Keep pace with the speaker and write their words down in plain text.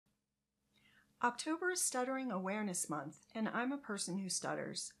October is Stuttering Awareness Month, and I'm a person who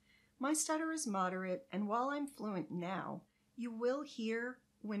stutters. My stutter is moderate, and while I'm fluent now, you will hear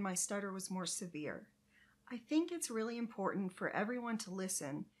when my stutter was more severe. I think it's really important for everyone to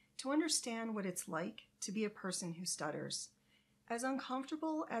listen to understand what it's like to be a person who stutters. As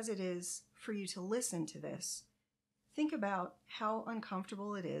uncomfortable as it is for you to listen to this, think about how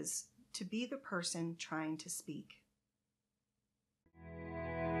uncomfortable it is to be the person trying to speak.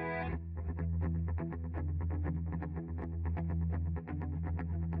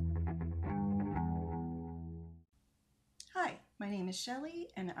 Hi, my name is Shelley,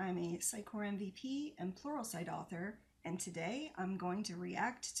 and I'm a Sitecore MVP and Pluralsight author, and today I'm going to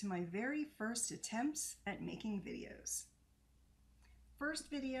react to my very first attempts at making videos. First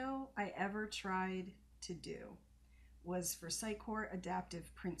video I ever tried to do was for Sitecore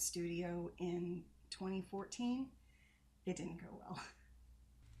Adaptive Print Studio in 2014. It didn't go well.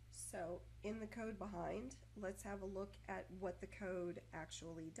 So in the code behind, let's have a look at what the code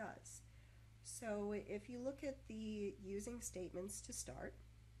actually does. So if you look at the using statements to start,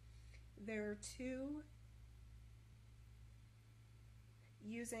 there are two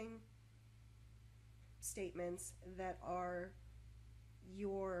using statements that are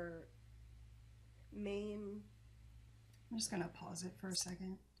your main. I'm just going to pause it for a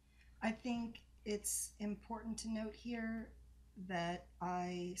second. I think it's important to note here that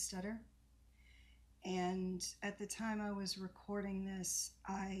I stutter, and at the time I was recording this,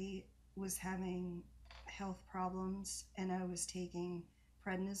 I was having health problems and I was taking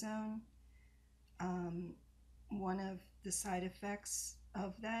prednisone. One of the side effects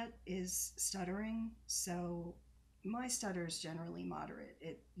of that is stuttering, so my stutter is generally moderate.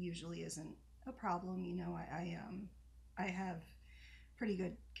 It usually isn't a problem. You know, I have pretty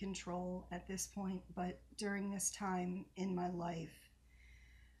good control at this point, but during this time in my life,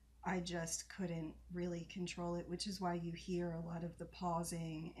 I just couldn't really control it, which is why you hear a lot of the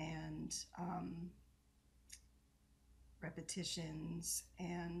pausing and repetitions,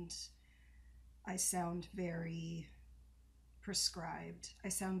 and I sound very prescribed. I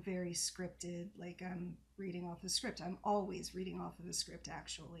sound very scripted, like I'm reading off a script. I'm always reading off of a script,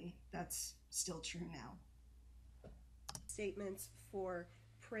 actually. That's still true now. Statements for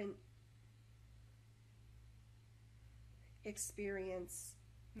print experience.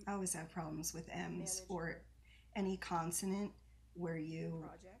 I always have problems with M's or any consonant where you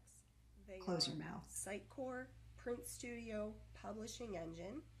projects. Close your mouth. Sitecore Print Studio Publishing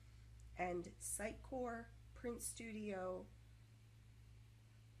Engine and Sitecore Print Studio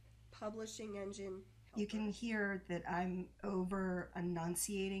Publishing Engine helper. You can hear that I'm over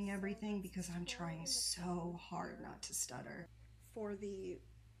enunciating everything because I'm trying so hard not to stutter. For the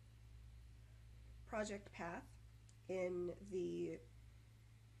project path in the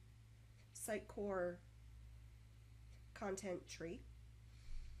Sitecore content tree.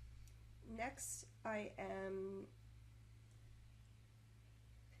 Next, I am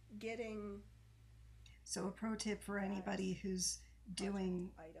getting. So a pro tip for anybody who's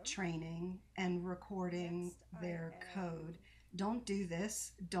doing training and recording their code, don't do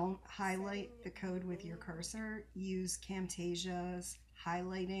this. Don't highlight the code with your cursor. Use Camtasia's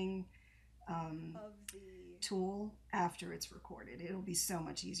highlighting tool after it's recorded. It'll be so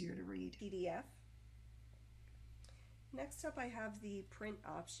much easier to read. PDF. Next up I have the print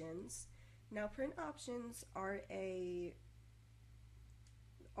options. Now print options are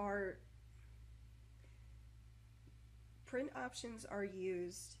print options are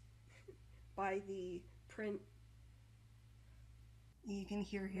used by the print. You can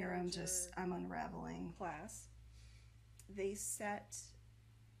hear here I'm unraveling class. They set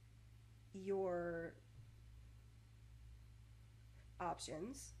your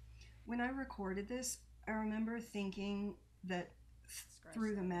options. When I recorded this, I remember thinking that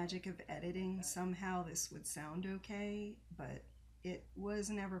through the magic of editing, somehow this would sound okay, but it was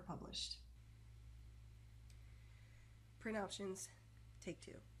never published. Print options, take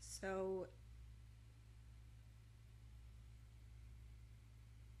two. So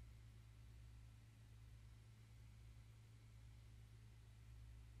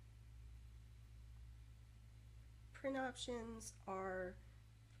print options are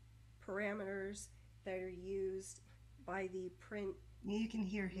parameters that are used by the print. You can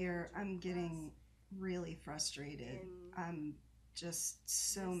hear here I'm getting really frustrated. I'm just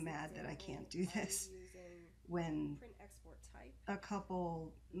so mad that I can't do this. When print export type. A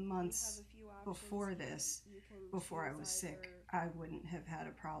couple months before this, before I was sick, I wouldn't have had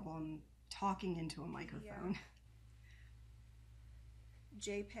a problem talking into a microphone.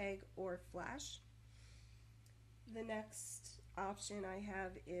 JPEG or Flash. The next option I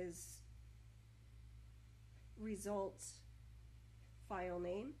have is result file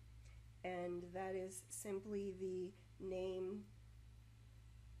name, and that is simply the name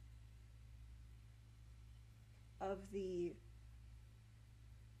of the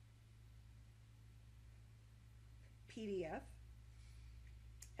PDF.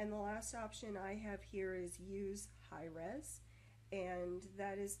 And the last option I have here is use high res, and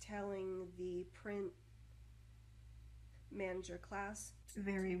that is telling the print manager class. It's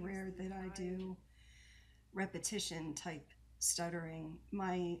very rare that I do repetition type stuttering.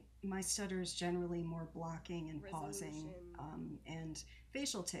 My stutter is generally more blocking and pausing, and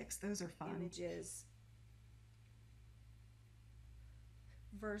facial tics. Those are fun. Images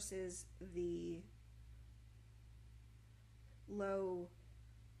versus the low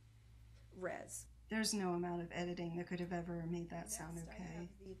res. There's no amount of editing that could have ever made that sound Next, okay. I have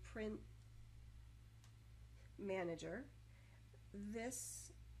the print manager.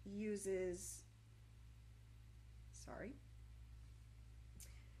 This uses,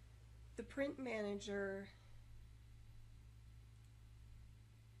 the print manager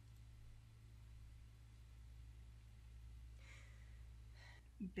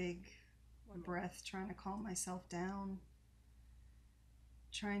big breath, trying to calm myself down,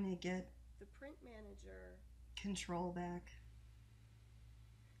 trying to get the print manager control back.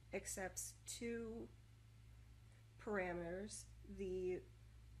 Accepts two parameters, the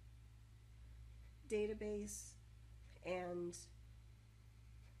database and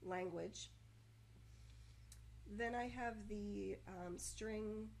language. Then I have the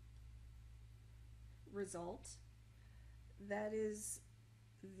string result. That is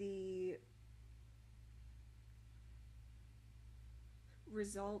the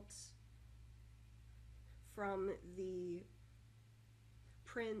result from the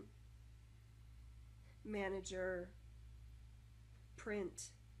print manager print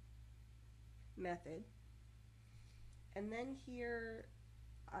method. And then here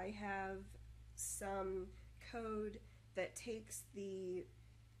I have some code that takes the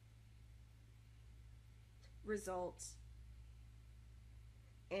result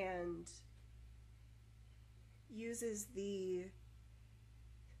and uses the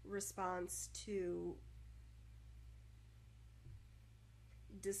response to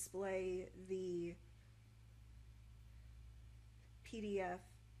display the PDF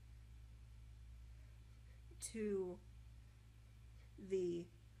to the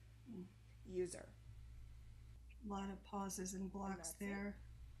user. A lot of pauses and blocks there.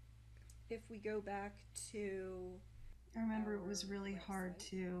 If we go back to, I remember it was really hard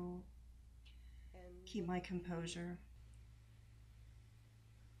to keep my composure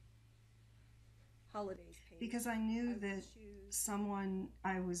holidays page, because I knew that someone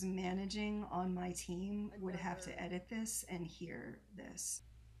I was managing on my team would have to edit this and hear this.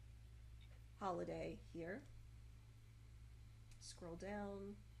 Holiday here. Scroll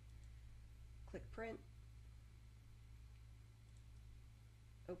down, click print,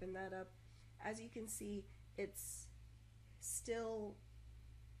 open that up. As you can see, it's still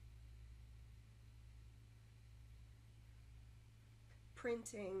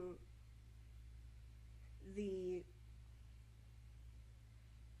printing the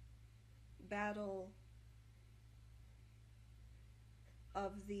battle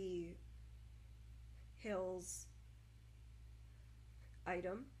of the hills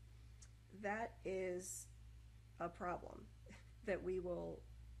item. That is a problem that we will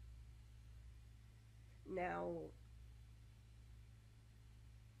now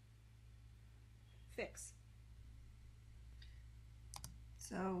fix.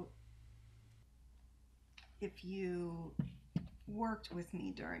 So if you worked with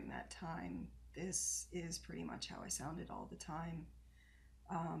me during that time, this is pretty much how I sounded all the time.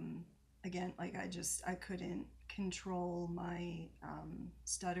 Again, like I couldn't control my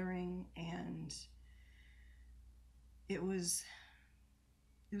stuttering, and it was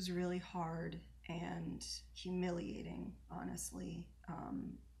really hard and humiliating, honestly.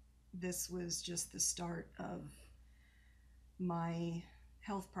 This was just the start of my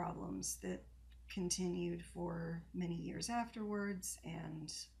health problems that continued for many years afterwards,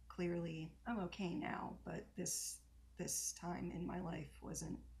 and clearly I'm okay now, but this time in my life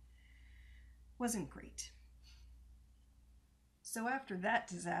wasn't great. So after that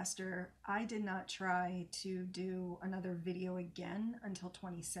disaster, I did not try to do another video again until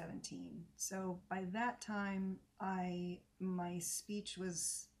 2017. So by that time, my speech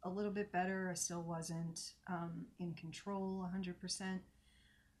was a little bit better. I still wasn't in control 100%,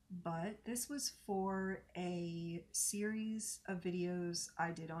 but this was for a series of videos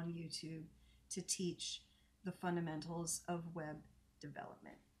I did on YouTube to teach the fundamentals of web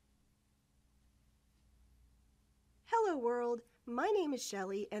development. Hello world, my name is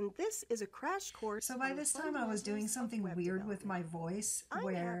Shelley and this is a crash course. So by this time I was doing something weird with my voice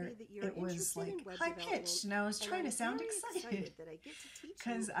where it was like high-pitched and I was trying to sound excited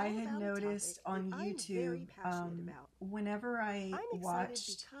because I had noticed on YouTube whenever I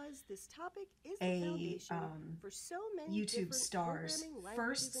watched a YouTube star's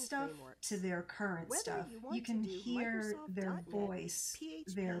first stuff to their current stuff, you can hear their voice,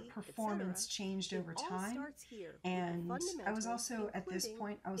 their performance changed over time. And I was also, at this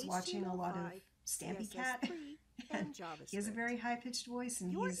point, I was watching a lot of Stampy Cat, and he has a very high-pitched voice,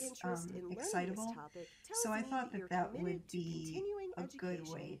 and he's excitable, so I thought that that would be a good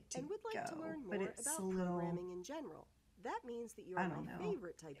way to go, but it's a little, that means that you're I don't my know.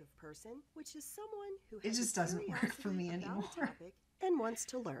 favorite type of person, which is someone who It has just a doesn't work for me curiosity about anymore. a topic and wants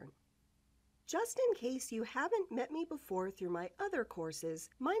to learn. Just in case you haven't met me before through my other courses,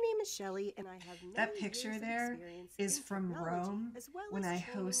 my name is Shelley and I have That picture there is from Rome when I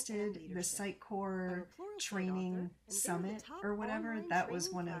hosted the Sitecore training summit or whatever. That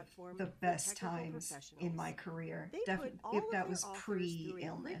was one of the best times in my career. Definitely, if that was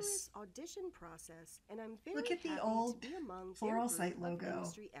pre-illness. Look at the old Pluralsight logo.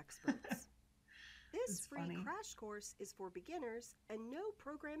 This free crash course is for beginners and no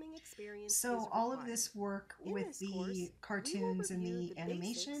programming experience. So all of this work with the cartoons and the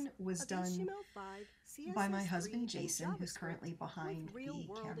animation was done by my husband Jason, who's currently behind the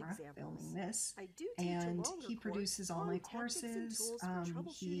camera filming this, and he produces all my courses.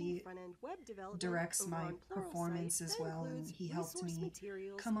 He directs my performance as well, and he helped me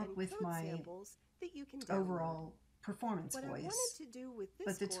come up with my overall performance voice.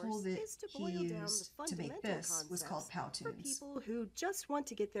 But the tool that he used to make this was called Powtoons. For people who just want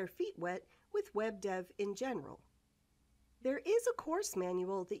to get their feet wet with web dev in general. There is a course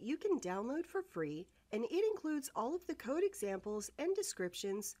manual that you can download for free, and it includes all of the code examples and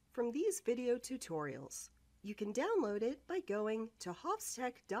descriptions from these video tutorials. You can download it by going to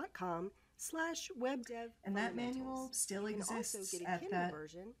hofstech.com/webdev. And that manual still exists at that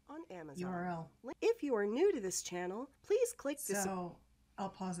on Amazon. URL. If you are new to this channel, please click this. So I'll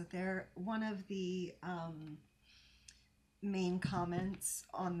pause it there. One of the main comments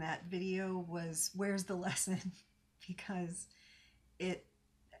on that video was, "Where's the lesson?" Because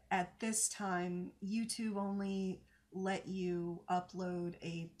at this time YouTube only let you upload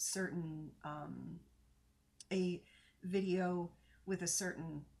a certain a video with a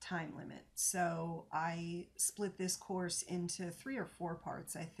certain time limit. So I split this course into 3 or 4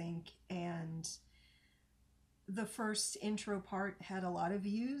 parts, I think, and the first intro part had a lot of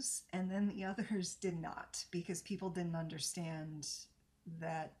views, and then the others did not, because people didn't understand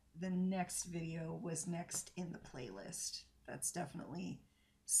that the next video was next in the playlist. That's definitely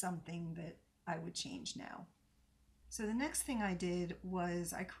something that I would change now. So the next thing I did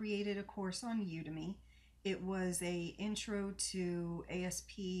was I created a course on Udemy. It was a intro to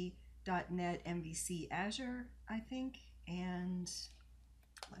ASP.NET MVC Azure, I think, and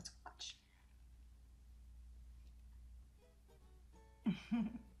let's watch.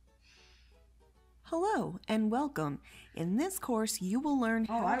 Hello and welcome. In this course, you will learn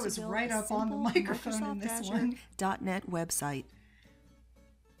how I to was build right a up on the simple microphone in Microsoft this Azure one. .NET website.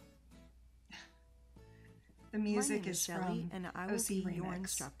 The music is Shelley, from and I will OC be Remix. your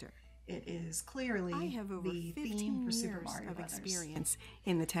instructor. It is clearly I have over the 15 theme for Super years Mario of Brothers. experience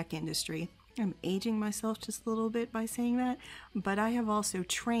in the tech industry. I'm aging myself just a little bit by saying that, but I have also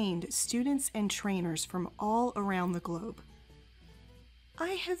trained students and trainers from all around the globe.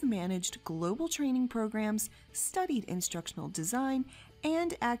 I have managed global training programs, studied instructional design,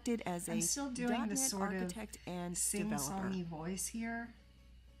 and acted as a I'm still doing .NET the sort of architect and developer. sing-songy voice here,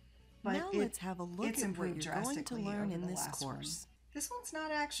 but Now let's have a look it's at what improved you're going to drastically learn over in the this last one. course. This one's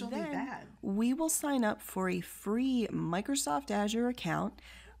not actually Then bad. we will sign up for a free Microsoft Azure account,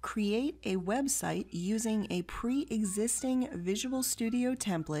 create a website using a pre-existing Visual Studio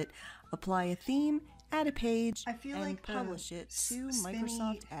template, apply a theme, add a page, I feel and like publish it to spinny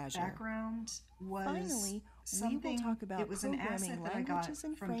Microsoft Azure. background was Finally, something. we will talk about it was an programming asset that I got languages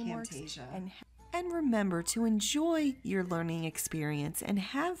and from frameworks Camtasia. and remember to enjoy your learning experience and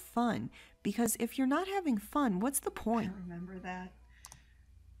have fun, because if you're not having fun, what's the point? I remember that.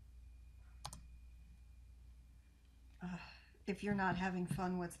 If you're not having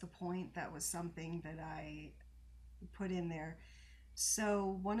fun, what's the point? That was something that I put in there.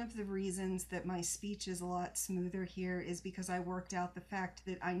 So one of the reasons that my speech is a lot smoother here is because I worked out the fact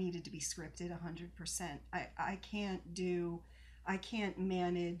that I needed to be scripted 100%. I can't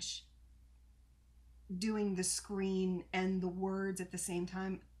manage doing the screen and the words at the same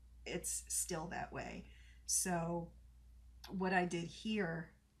time. It's still that way. So what I did here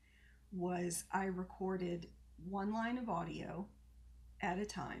was I recorded one line of audio at a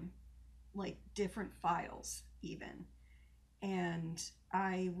time, like different files even, and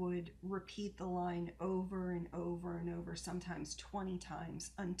I would repeat the line over and over and over, sometimes 20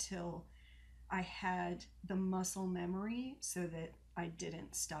 times, until I had the muscle memory so that I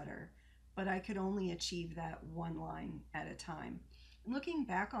didn't stutter. But I could only achieve that one line at a time. Looking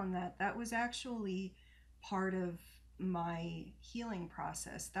back on that, that was actually part of my healing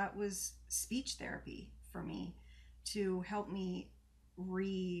process. That was speech therapy for me, to help me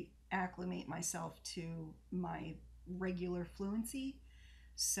reacclimate myself to my regular fluency.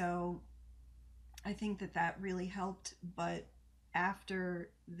 So I think that that really helped. But after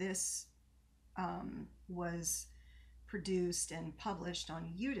this was produced and published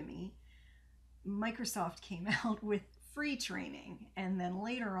on Udemy, Microsoft came out with free training, and then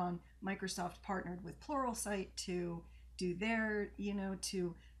later on Microsoft partnered with Pluralsight to do their,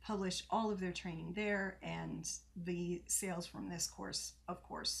 to publish all of their training there, and the sales from this course, of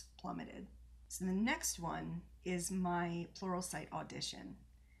course, plummeted. So the next one is my Pluralsight audition.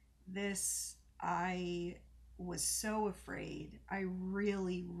 This, I was so afraid. I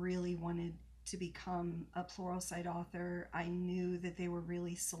really, really wanted to become a Pluralsight author. I knew that they were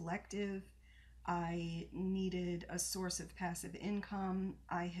really selective. I needed a source of passive income.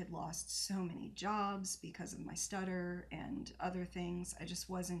 I had lost so many jobs because of my stutter and other things. I just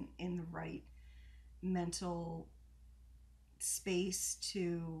wasn't in the right mental space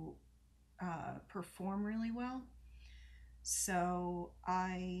to perform really well. So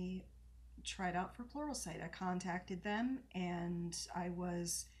I tried out for Pluralsight. I contacted them, and I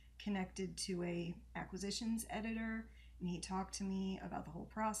was connected to a acquisitions editor, and he talked to me about the whole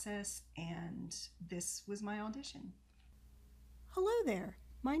process, and this was my audition. Hello there.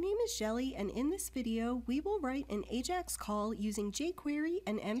 My name is Shelley, and in this video, we will write an AJAX call using jQuery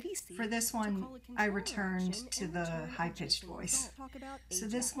and MVC. For this one, I returned to the high-pitched voice. So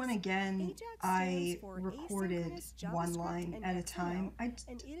this one again, I recorded one line at a time.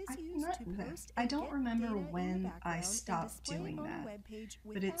 I don't remember when I stopped doing that,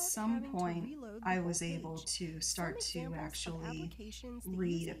 but at some point, I was able to start to actually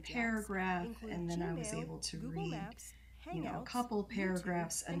read a paragraph, and then I was able to read a couple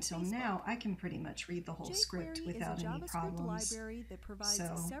paragraphs, until now I can pretty much read the whole script without any problems.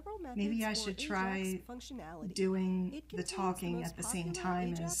 So maybe I should try doing the talking at the same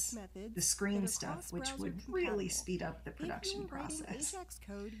time as the screen stuff, which would really speed up the production process.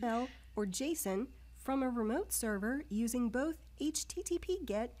 Or JSON from a remote server using both HTTP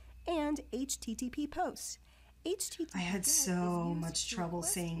GET and HTTP POST. I had so much trouble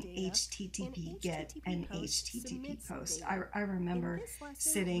saying HTTP GET and HTTP POST. I remember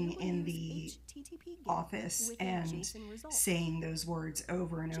sitting in the office and saying those words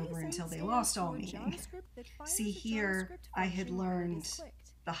over and over until they lost all meaning. See, here I had learned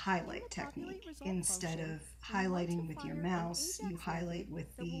the highlight technique. Instead of highlighting with your mouse, you highlight with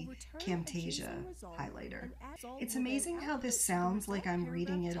the Camtasia highlighter. It's amazing how this sounds like I'm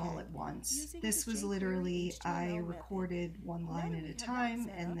reading it all at once. This was literally, I recorded one line at a time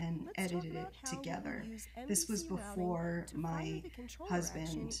and then edited it together. This was before my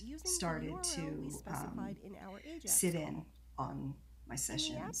husband started to sit in on my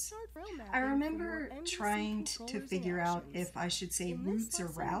sessions. I remember trying to figure out if I should say roots or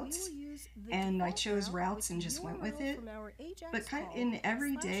routes, and I chose routes and just went with it. But kind of in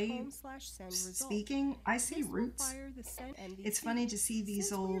everyday speaking, I say roots. It's funny to see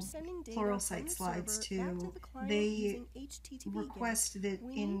these old Pluralsight slides too. They request that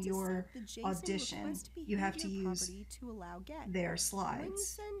in your audition you have to use their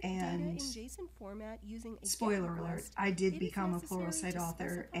slides. And spoiler alert, I did become a Pluralsight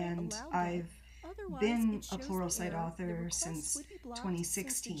author, and I've been a Pluralsight author since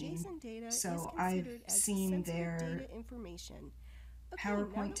 2016, so I've seen their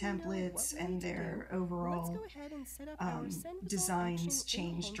PowerPoint templates and their overall designs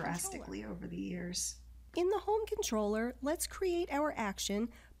change drastically over the years. In the home controller, let's create our action,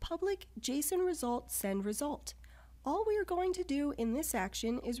 public JSON result send result. All we are going to do in this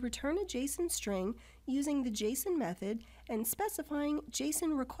action is return a JSON string using the JSON method and specifying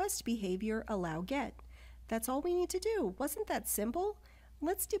JSON request behavior allow get. That's all we need to do. Wasn't that simple?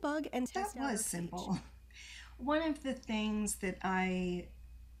 Let's debug and test out our page. That was simple. One of the things that I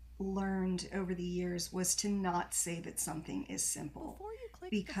learned over the years was to not say that something is simple,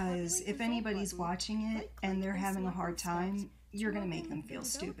 because if anybody's watching it and they're having a hard time, you're going to make them feel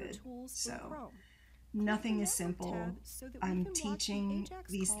stupid. So nothing is simple. I'm teaching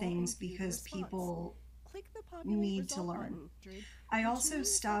these things because people need to learn. I also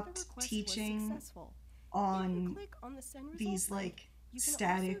stopped teaching on these like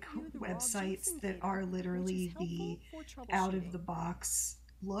static websites that are literally the out of the box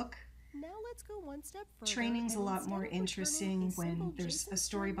look. Now let's go one step further. Training's a lot more interesting when there's a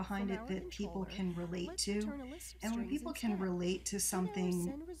story behind it that people can relate to. And when people can relate to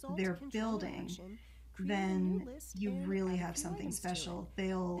something they're building, then you really have something special.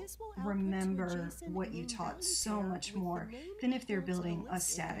 They'll remember what you taught so much more than if they're building a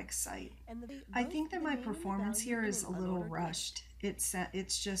static site. I think that my performance here is a little rushed.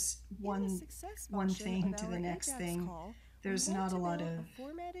 It's just one thing to the next thing. There's not a lot of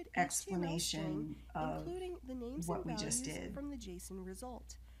explanation of what we just did.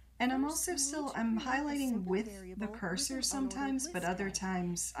 And I'm also I'm highlighting with the cursor sometimes, but other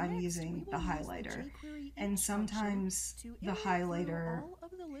times I'm using the highlighter. And sometimes the highlighter,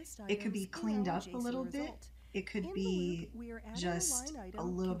 it could be cleaned up a little bit. It could be just a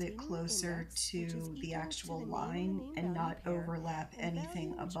little bit closer to the actual line and not overlap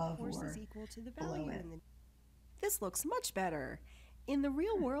anything above or below it. This looks much better. In the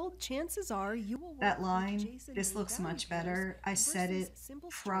real world, chances are you will work that line, this looks much better. I said it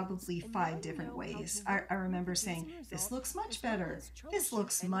probably 5 different ways. I remember saying, this looks much better. This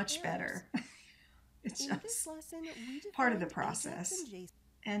looks much better. It's just part of the process.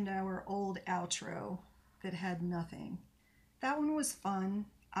 And our old outro that had nothing. That one was fun.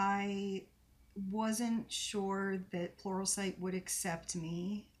 I wasn't sure that Pluralsight would accept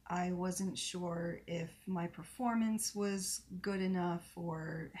me. I wasn't sure if my performance was good enough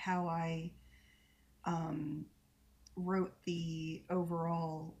or how I wrote the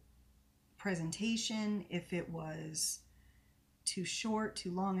overall presentation, if it was too short,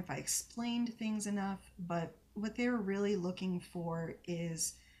 too long, if I explained things enough. But what they were really looking for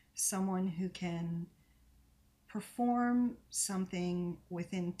is someone who can perform something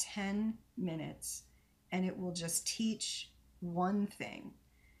within 10 minutes and it will just teach one thing.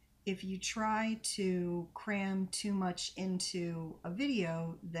 If you try to cram too much into a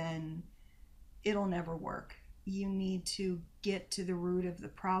video, then it'll never work. You need to get to the root of the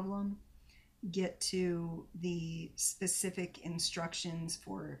problem, get to the specific instructions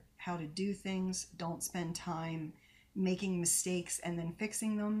for how to do things. Don't spend time making mistakes and then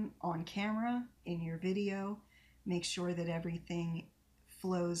fixing them on camera in your video. Make sure that everything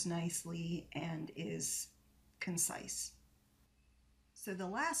flows nicely and is concise. So the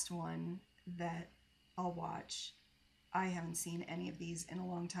last one that I'll watch, I haven't seen any of these in a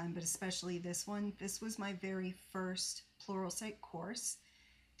long time, but especially this one. This was my very first Pluralsight course,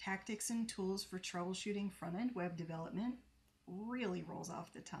 Tactics and Tools for Troubleshooting Front-End Web Development. Really rolls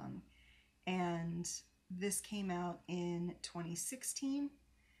off the tongue. And this came out in 2016.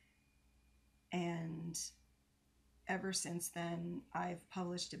 And ever since then, I've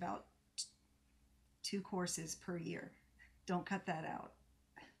published about 2 courses per year. Don't cut that out.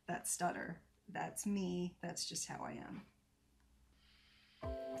 That's stutter. That's me. That's just how I am.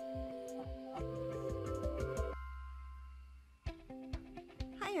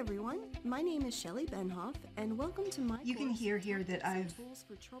 Hi everyone, my name is Shelley Benhoff and welcome to my You can hear here that I've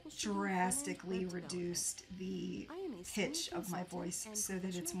drastically reduced the pitch of my voice so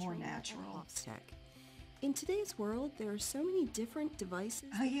that it's more natural. In today's world, there are so many different devices.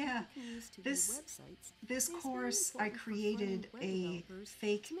 Oh yeah, this course I created a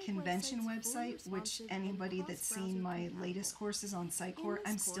fake convention website, which anybody that's seen my latest courses on Sitecore,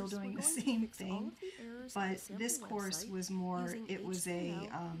 I'm still doing the same thing, but this course was more, it was a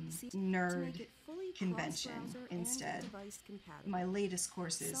nerd convention instead. My latest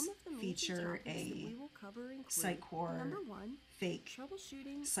courses feature a Sitecore fake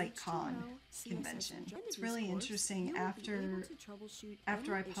SiteCon convention. It's really interesting.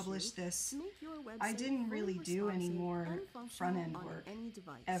 After I published this, I didn't really do any more front-end work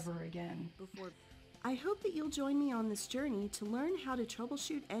ever again. I hope that you'll join me on this journey to learn how to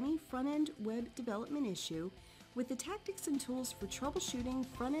troubleshoot any front-end web development issue with the Tactics and Tools for Troubleshooting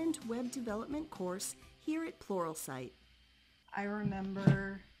Front-End Web Development course here at Pluralsight. I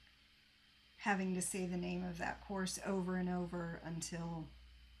remember having to say the name of that course over and over until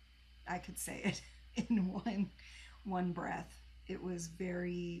I could say it in one breath. It was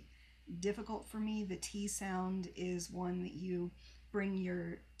very difficult for me. The T sound is one that you bring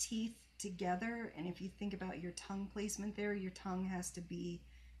your teeth together, and if you think about your tongue placement there, your tongue has to be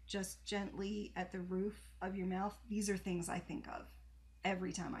just gently at the roof of your mouth. These are things I think of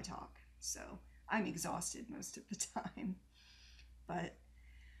every time I talk, so I'm exhausted most of the time. But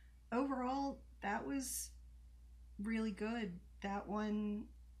overall, that was really good. That one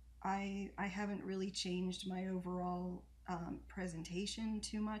I haven't really changed my overall presentation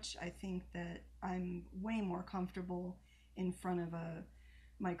too much. I think that I'm way more comfortable in front of a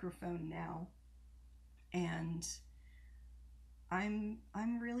microphone now, and I'm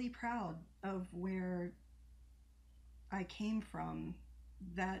really proud of where I came from.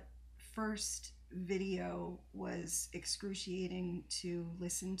 That first video was excruciating to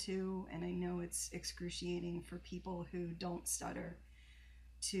listen to, and I know it's excruciating for people who don't stutter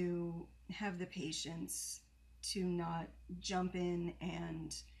to have the patience to not jump in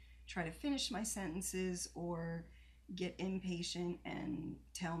and try to finish my sentences or get impatient and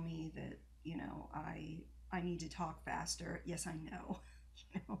tell me that, I need to talk faster. Yes, I know.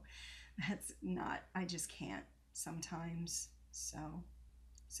 you know, that's not, I just can't sometimes. So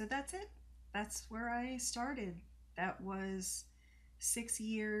that's it. That's where I started. That was 6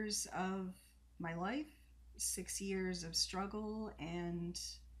 years of my life, 6 years of struggle and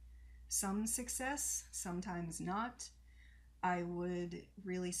some success, sometimes not. I would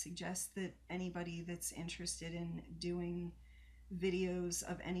really suggest that anybody that's interested in doing videos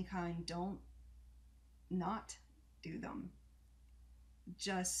of any kind don't not do them.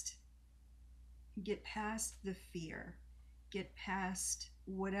 Just get past the fear, get past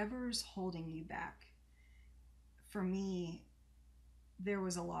whatever's holding you back. For me, there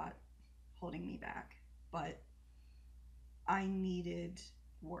was a lot holding me back, but I needed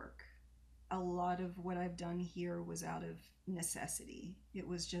work. A lot of what I've done here was out of necessity. It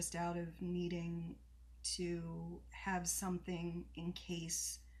was just out of needing to have something in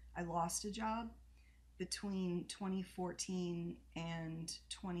case I lost a job. Between 2014 and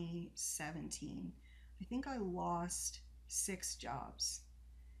 2017, I think I lost 6 jobs.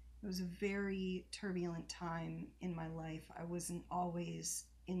 It was a very turbulent time in my life. I wasn't always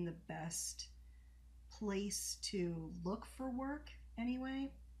in the best place to look for work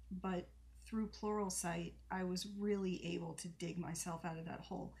anyway, but through Pluralsight, I was really able to dig myself out of that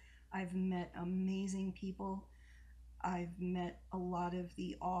hole. I've met amazing people. I've met a lot of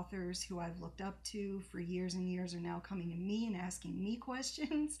the authors who I've looked up to for years and years are now coming to me and asking me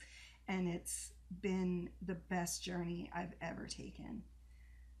questions, and it's been the best journey I've ever taken.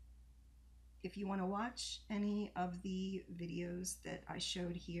 If you want to watch any of the videos that I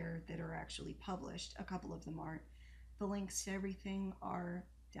showed here that are actually published, a couple of them aren't, the links to everything are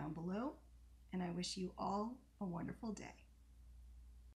down below, and I wish you all a wonderful day.